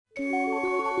Hi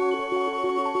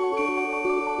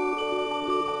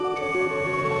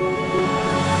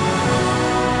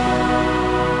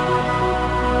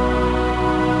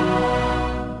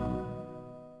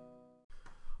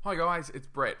guys, it's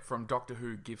Brett from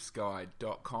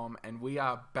DoctorWhoGiftsGuide.com, and we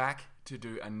are back to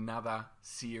do another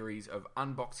series of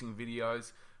unboxing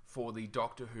videos for the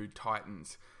Doctor Who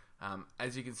Titans.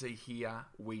 As you can see here,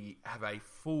 we have a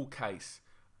full case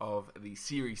of the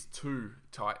Series 2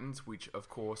 Titans, which of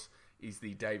course is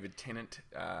the David Tennant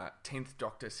 10th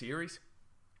Doctor series.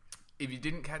 If you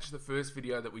didn't catch the first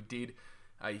video that we did,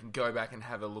 you can go back and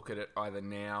have a look at it either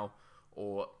now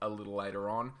or a little later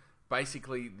on.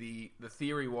 Basically, the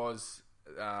theory was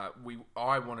I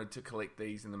wanted to collect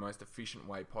these in the most efficient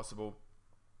way possible,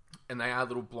 and they are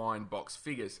little blind box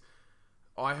figures.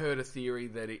 I heard a theory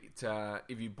that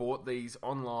if you bought these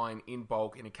online in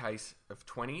bulk in a case of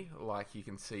 20, like you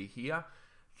can see here,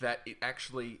 that it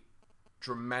actually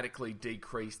dramatically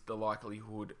decreased the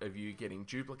likelihood of you getting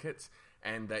duplicates,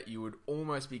 and that you would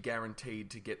almost be guaranteed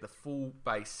to get the full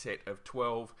base set of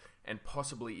 12, and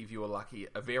possibly, if you were lucky,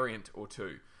 a variant or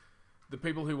two. The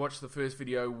people who watched the first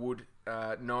video would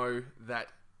know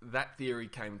that that theory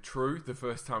came true the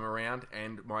first time around,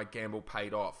 and my gamble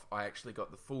paid off. I actually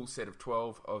got the full set of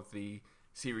 12 of the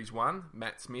Series 1,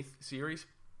 Matt Smith series,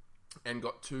 and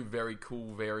got two very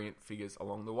cool variant figures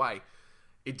along the way.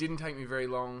 It didn't take me very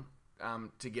long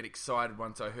to get excited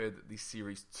once I heard that this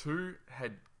Series 2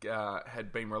 had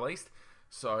been released.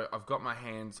 So I've got my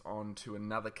hands on to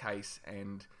another case,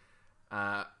 and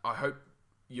I hope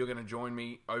you're going to join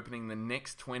me opening the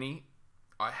next 20.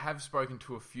 I have spoken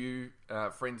to a few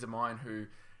friends of mine who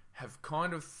have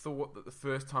kind of thought that the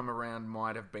first time around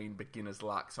might have been beginner's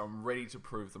luck, so I'm ready to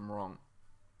prove them wrong.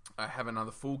 I have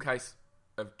another full case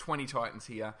of 20 Titans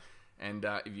here, and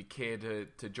if you care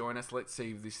to join us, let's see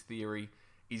if this theory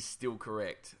is still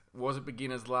correct. Was it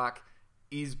beginner's luck?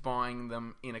 Is buying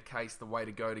them in a case the way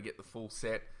to go to get the full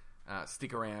set?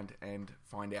 Stick around and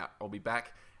find out. I'll be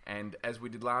back. And as we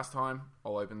did last time,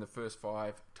 I'll open the first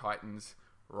 5 Titans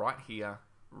right here,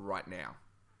 right now.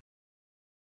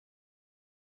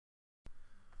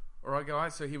 Alright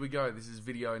guys, so here we go. This is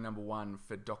video number 1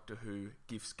 for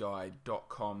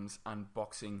DoctorWhoGiftsGuide.com's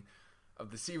unboxing of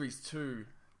the Series 2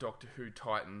 Doctor Who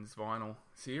Titans vinyl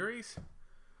series.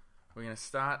 We're going to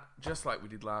start, just like we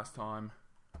did last time,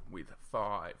 with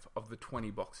 5 of the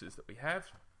 20 boxes that we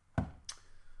have.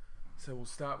 So we'll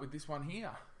start with this one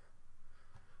here.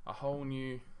 A whole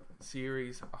new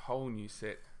series, a whole new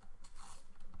set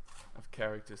of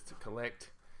characters to collect,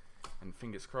 and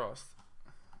fingers crossed,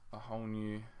 a whole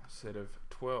new set of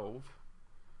 12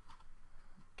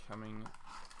 coming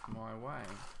my way.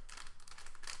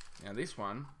 Now this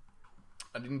one,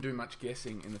 I didn't do much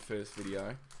guessing in the first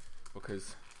video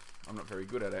because I'm not very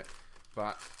good at it,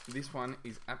 but this one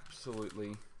is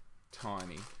absolutely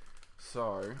tiny,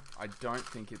 so I don't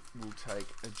think it will take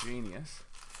a genius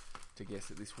to guess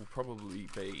that this will probably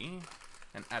be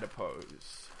an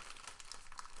adipose.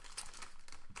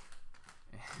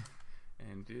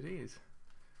 And it is.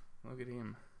 Look at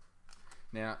him.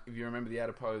 Now, if you remember the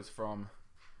adipose from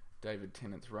David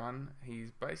Tennant's run,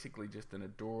 he's basically just an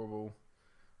adorable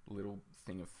little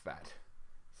thing of fat.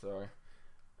 So,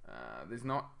 there's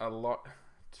not a lot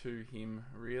to him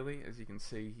really. As you can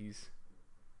see, he's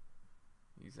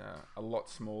a lot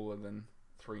smaller than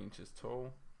 3 inches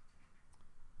tall.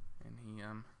 And he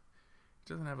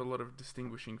doesn't have a lot of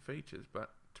distinguishing features,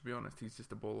 but to be honest, he's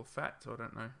just a ball of fat, so I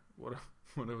don't know what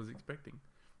I was expecting.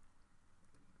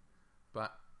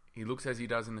 But he looks as he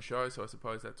does in the show, so I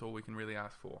suppose that's all we can really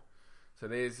ask for. So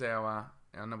there's our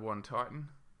number 1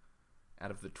 Titan. Out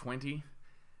of the 20,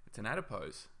 it's an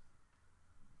adipose.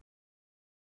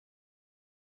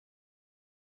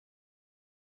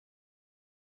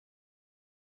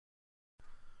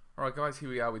 Alright guys, here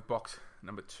we are with box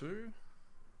number 2.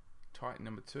 Titan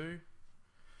number 2.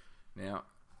 Now,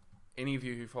 any of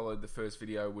you who followed the first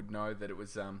video would know that it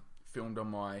was filmed on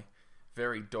my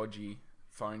very dodgy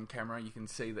phone camera. You can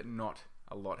see that not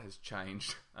a lot has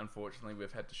changed. Unfortunately,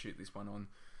 we've had to shoot this one on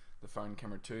the phone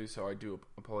camera too, so I do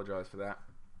apologize for that.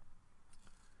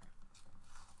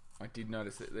 I did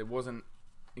notice that there wasn't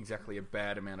exactly a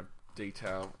bad amount of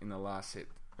detail in the last set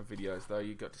of videos, though.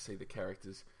 You got to see the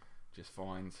characters just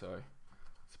fine, so I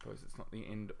suppose it's not the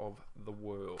end of the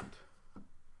world.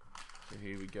 So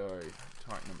here we go,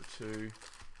 Titan number 2,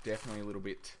 definitely a little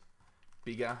bit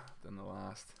bigger than the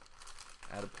last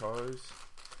adipose.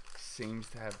 Seems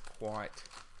to have quite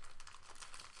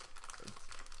a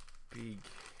big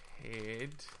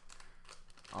head.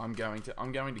 I'm going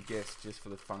to guess just for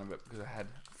the fun of it, because I had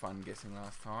fun guessing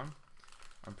last time.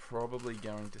 I'm probably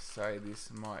going to say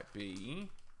this might be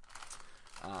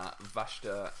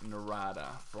Vashta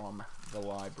Narada from the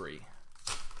library.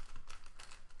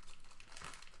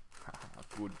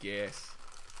 Good guess.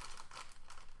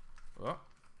 Oh,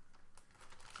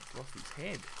 he's lost his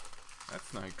head.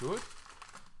 That's no good.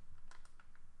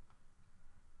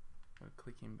 Gotta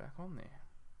click him back on there.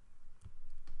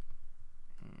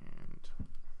 And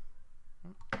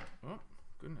oh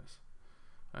goodness,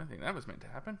 I don't think that was meant to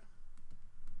happen.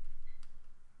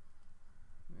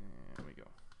 There we go.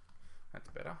 That's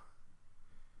better.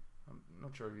 I'm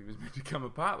not sure if he was meant to come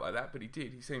apart like that, but he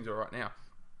did. He seems alright now.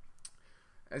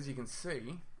 As you can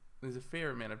see, there's a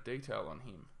fair amount of detail on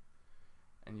him.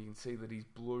 And you can see that his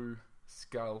blue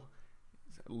skull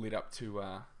is lit up to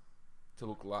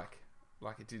look like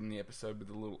it did in the episode with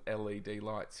the little LED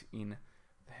lights in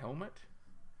the helmet.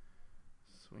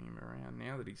 Swing him around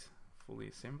now that he's fully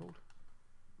assembled.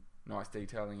 Nice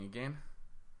detailing again.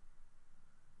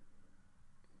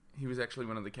 He was actually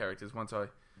one of the characters. Once I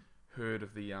heard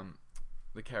of the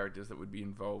characters that would be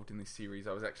involved in this series,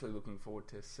 I was actually looking forward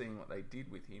to seeing what they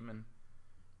did with him, and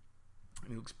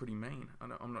he looks pretty mean.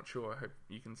 I'm not sure. I hope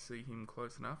you can see him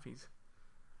close enough. His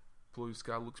blue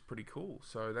skull looks pretty cool.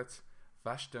 So that's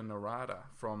Vashta Narada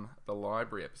from the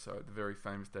library episode, the very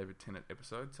famous David Tennant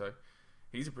episode. So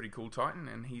he's a pretty cool Titan,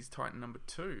 and he's Titan number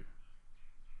 2.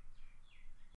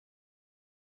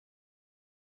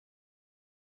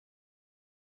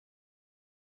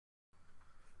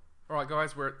 Alright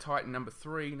guys, we're at Titan number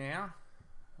 3 now.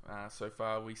 So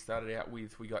far we started out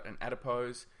with, we got an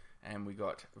adipose and we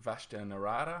got Vashta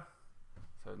Narada.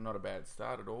 So not a bad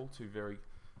start at all. Two very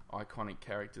iconic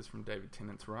characters from David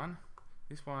Tennant's run.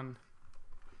 This one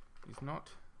is not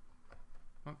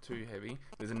too heavy.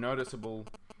 There's a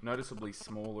noticeably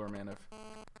smaller amount of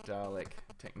Dalek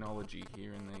technology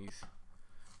here in these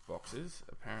boxes,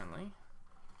 apparently.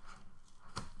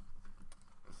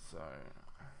 So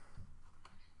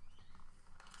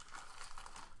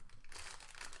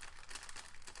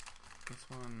this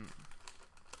one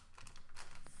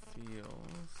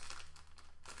feels,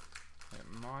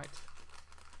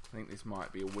 I think this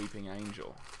might be a weeping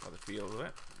angel by the feel of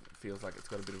it. It feels like it's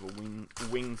got a bit of a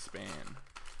wingspan.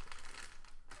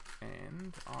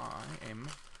 And I am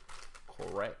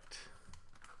correct.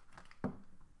 That's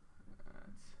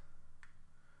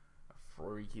a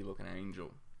freaky looking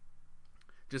angel.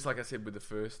 Just like I said with the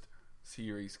first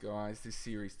series, guys, this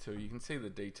series too, you can see the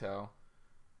detail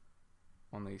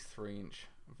on these 3-inch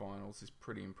vinyls is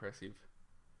pretty impressive.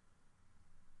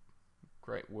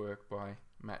 Great work by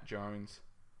Matt Jones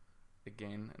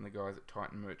again, and the guys at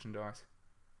Titan Merchandise.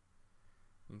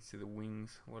 You can see the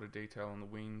wings, a lot of detail on the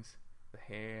wings, the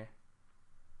hair,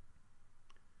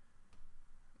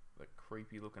 the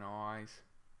creepy looking eyes,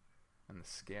 and the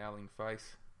scowling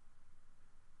face.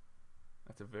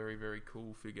 That's a very, very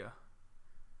cool figure.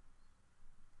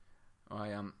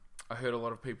 I heard a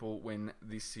lot of people when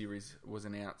this series was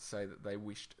announced say that they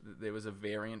wished that there was a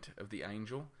variant of the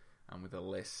Angel with a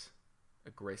less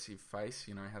aggressive face.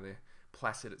 You know how they're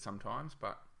placid at sometimes,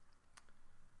 but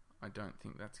I don't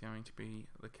think that's going to be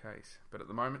the case. But at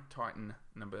the moment, Titan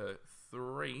number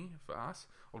 3 for us.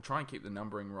 I'll try and keep the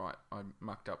numbering right. I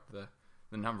mucked up the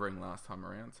numbering last time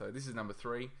around. So this is number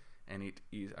 3, and it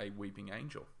is a Weeping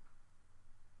Angel.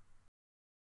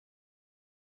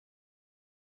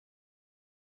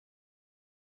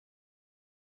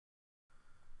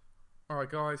 Alright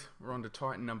guys, we're on to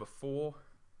Titan number 4,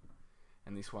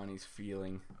 and this one is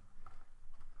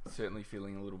certainly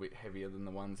feeling a little bit heavier than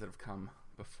the ones that have come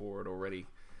before it already.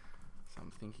 So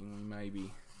I'm thinking we may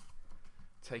be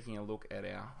taking a look at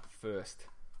our first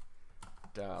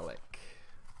Dalek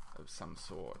of some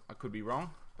sort. I could be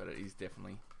wrong, but it is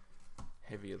definitely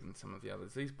heavier than some of the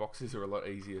others. These boxes are a lot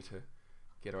easier to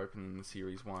get open than the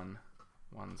Series 1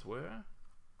 ones were.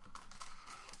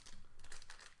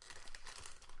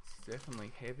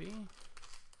 Definitely heavy.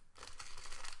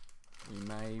 We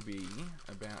may be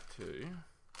about to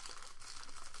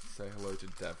say hello to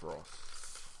Davros,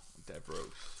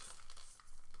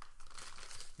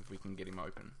 if we can get him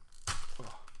open.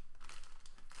 Oh.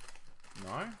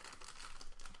 No, I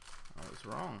was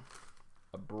wrong.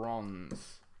 A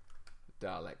bronze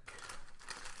Dalek,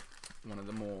 one of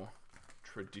the more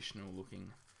traditional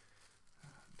looking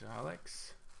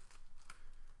Daleks,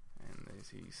 and there's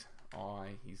his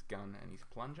eye, his gun, and his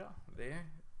plunger there,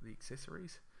 the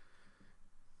accessories.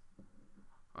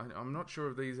 I'm not sure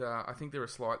if these are, I think they're a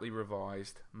slightly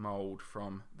revised mould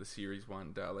from the Series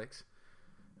 1 Daleks.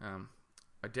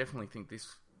 I definitely think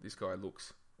this guy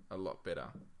looks a lot better.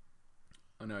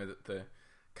 I know that the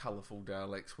colourful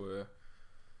Daleks were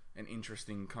an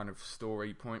interesting kind of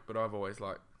story point, but I've always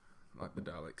liked the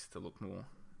Daleks to look more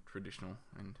traditional,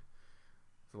 and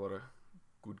there's a lot of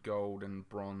good gold and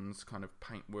bronze kind of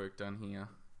paintwork done here,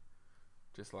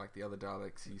 just like the other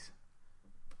Daleks. He's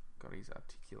got his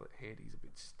articulate head, he's a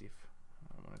bit stiff.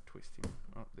 I want to twist him.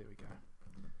 Oh, there we go.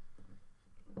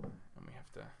 And we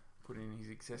have to put in his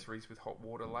accessories with hot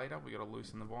water later. We've got to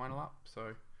loosen the vinyl up.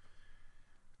 So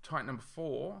Titan number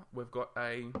 4, we've got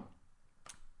a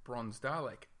bronze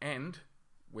Dalek, and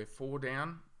we're 4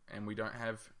 down and we don't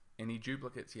have any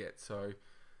duplicates yet. So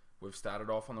we've started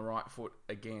off on the right foot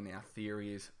again. Our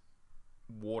theory is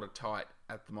watertight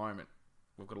at the moment.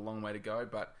 We've got a long way to go,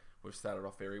 but we've started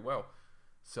off very well.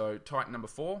 So Titan number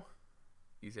 4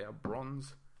 is our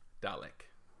bronze Dalek.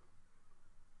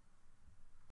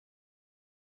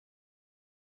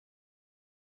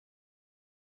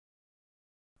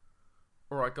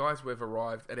 Alright guys, we've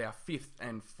arrived at our 5th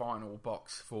and final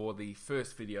box for the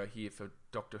first video here for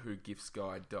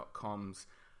DoctorWhoGiftsGuide.com's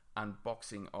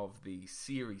unboxing of the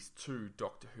Series 2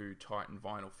 Doctor Who Titan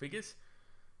vinyl figures.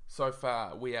 So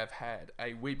far we have had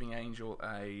a Weeping Angel,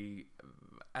 a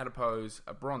Adipose,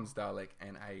 a Bronze Dalek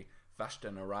and a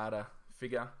Vashta Narada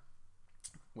figure.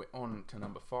 We're on to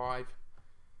number 5.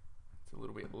 It's a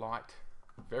little bit light,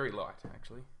 very light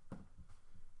actually,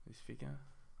 this figure.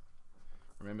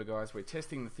 Remember guys, we're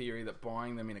testing the theory that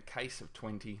buying them in a case of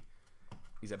 20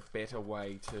 is a better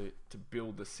way to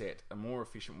build the set, a more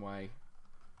efficient way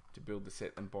to build the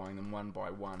set than buying them one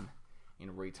by one in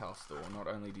a retail store. Not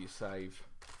only do you save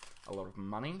a lot of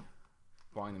money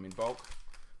buying them in bulk,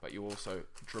 but you also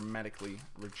dramatically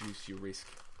reduce your risk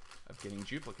of getting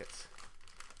duplicates.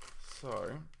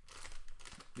 So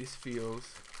this feels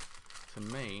to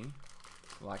me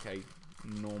like a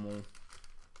normal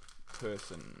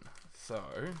person. So,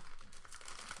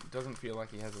 it doesn't feel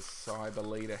like he has a cyber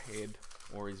leader head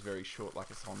or is very short like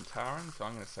a Sontaran. So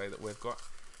I'm going to say that we've got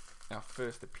our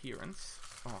first appearance,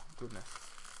 oh goodness,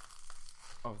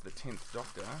 of the 10th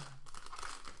Doctor,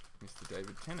 Mr.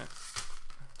 David Tennant.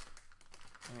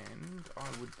 And I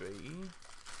would be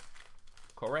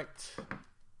correct.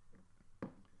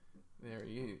 There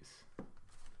he is.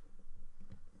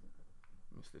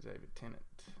 Mr. David Tennant,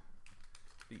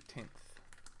 the 10th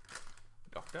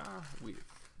Doctor, with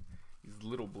his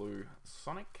little blue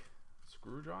sonic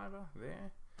screwdriver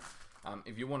there.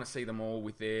 If you want to see them all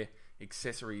with their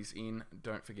accessories in,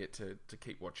 don't forget to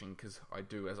keep watching, because I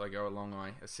do, as I go along,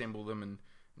 I assemble them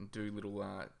and do little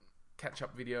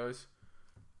catch-up videos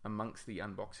amongst the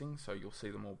unboxing, so you'll see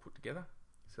them all put together.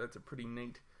 So that's a pretty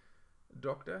neat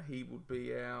Doctor. He would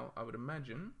be our, I would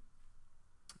imagine,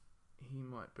 he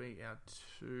might be our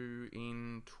 2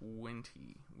 in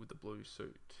 20 with the blue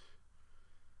suit.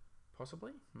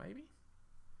 Possibly, maybe.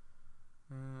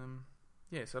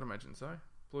 Yes, I'd imagine so.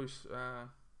 Blue. I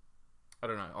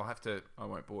don't know. I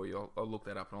won't bore you. I'll look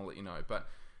that up and I'll let you know. But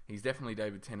he's definitely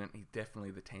David Tennant. He's definitely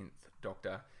the 10th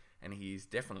Doctor, and he is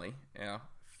definitely our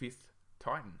 5th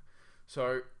Titan.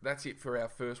 So that's it for our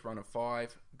first run of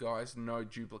 5, guys. No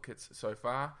duplicates so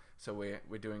far. So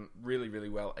we're doing really, really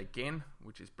well again,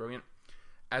 which is brilliant.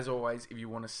 As always, if you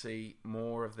want to see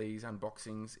more of these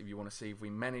unboxings, if you want to see if we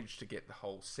manage to get the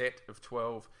whole set of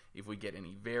 12, if we get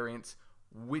any variants,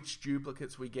 which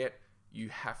duplicates we get, you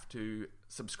have to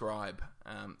subscribe.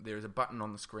 There is a button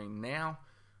on the screen now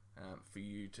for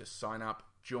you to sign up,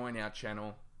 join our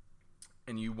channel,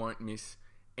 and you won't miss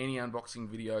any unboxing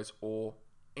videos or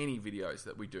any videos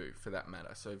that we do for that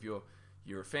matter. So if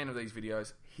you're a fan of these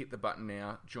videos, hit the button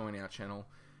now, join our channel,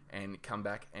 and come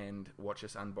back and watch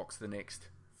us unbox the next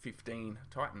 15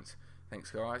 Titans. Thanks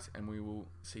guys, and we will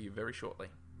see you very shortly.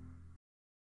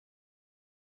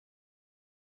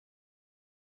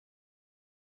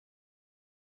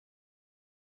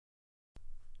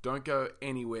 Don't go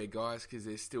anywhere guys, because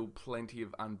there's still plenty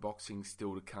of unboxing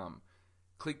still to come.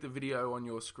 Click the video on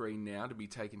your screen now to be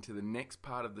taken to the next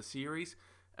part of the series,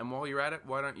 and while you're at it,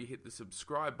 why don't you hit the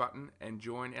subscribe button and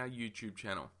join our YouTube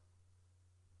channel.